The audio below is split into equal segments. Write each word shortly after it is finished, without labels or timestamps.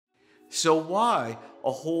So why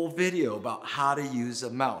a whole video about how to use a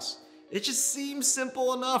mouse? It just seems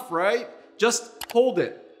simple enough, right? Just hold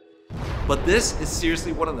it. But this is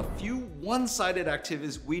seriously one of the few one-sided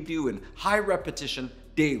activities we do in high repetition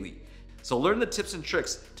daily. So learn the tips and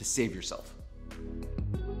tricks to save yourself.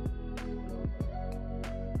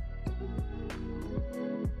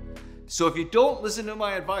 So if you don't listen to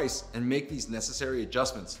my advice and make these necessary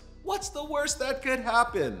adjustments, what's the worst that could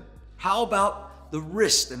happen? How about the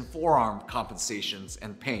wrist and forearm compensations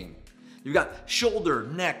and pain? You got shoulder,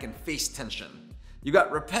 neck, and face tension. You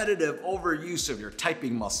got repetitive overuse of your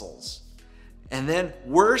typing muscles. And then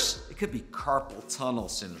worse, it could be carpal tunnel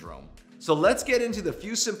syndrome. So let's get into the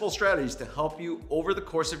few simple strategies to help you over the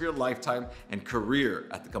course of your lifetime and career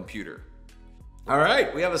at the computer. All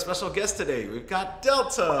right, we have a special guest today. We've got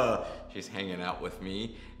Delta. She's hanging out with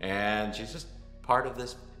me and she's just part of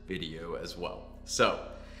this video as well. So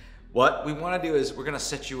what we want to do is we're going to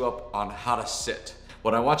set you up on how to sit.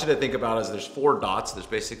 What I want you to think about is there's 4 dots. There's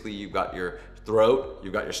basically, you've got your throat,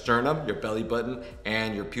 you've got your sternum, your belly button,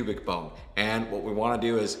 and your pubic bone. And what we want to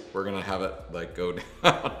do is we're going to have it like go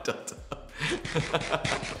down.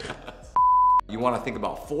 You want to think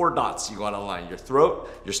about 4 dots you want to align: your throat,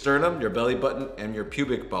 your sternum, your belly button, and your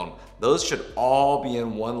pubic bone. Those should all be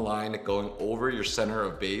in one line going over your center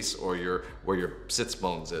of base, or where your sits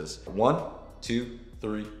bones is. 1, 2,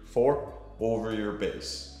 3, 4, over your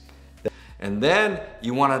base. And then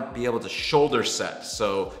you want to be able to shoulder set.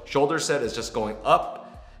 So shoulder set is just going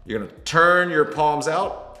up. You're going to turn your palms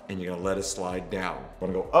out and you're going to let it slide down.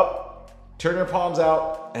 You're going to go up, turn your palms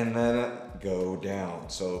out, and then go down.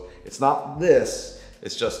 So it's not this,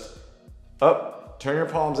 it's just up, turn your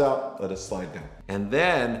palms out, let it slide down. And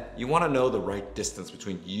then you want to know the right distance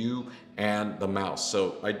between you and the mouse.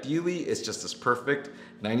 So ideally it's just this perfect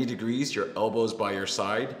 90 degrees, your elbows by your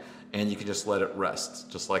side, and you can just let it rest,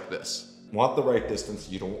 just like this. Want the right distance,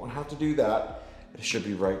 you don't have to do that. It should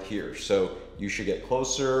be right here. So you should get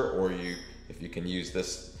closer, or if you can use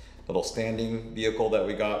this little standing vehicle that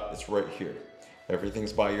we got, it's right here.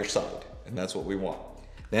 Everything's by your side, and that's what we want.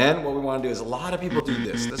 Then what we want to do is, a lot of people do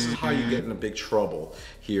this. This is how you get into big trouble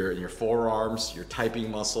here in your forearms, your typing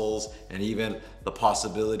muscles, and even the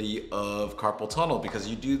possibility of carpal tunnel, because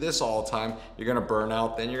you do this all the time, you're gonna burn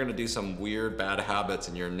out, then you're gonna do some weird bad habits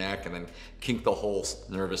in your neck and then kink the whole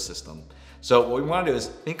nervous system. So what we want to do is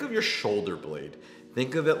think of your shoulder blade.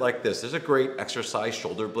 Think of it like this. There's a great exercise,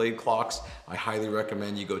 shoulder blade clocks. I highly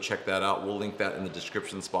recommend you go check that out. We'll link that in the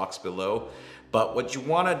description box below. But what you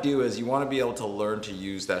want to do is you want to be able to learn to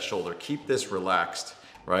use that shoulder. Keep this relaxed,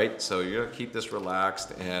 right? So you're going to keep this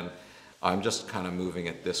relaxed, and I'm just kind of moving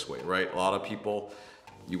it this way, right? A lot of people,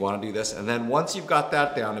 you want to do this. And then once you've got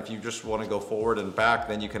that down, if you just want to go forward and back,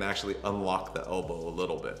 then you can actually unlock the elbow a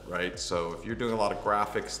little bit, right? So if you're doing a lot of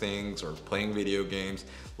graphics things or playing video games,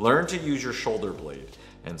 learn to use your shoulder blade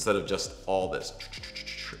instead of just all this.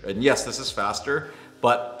 And yes, this is faster,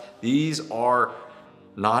 but these are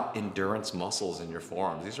not endurance muscles in your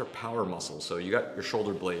forearms. These are power muscles. So you got your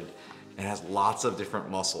shoulder blade, and it has lots of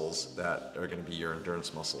different muscles that are going to be your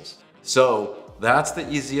endurance muscles. So that's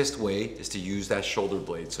the easiest way, is to use that shoulder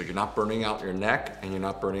blade. So you're not burning out your neck and you're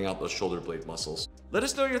not burning out those shoulder blade muscles. Let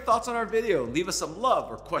us know your thoughts on our video. Leave us some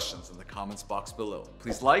love or questions in the comments box below.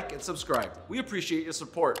 Please like and subscribe. We appreciate your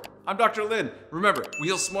support. I'm Dr. Lin. Remember, we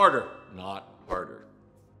heal smarter, not harder.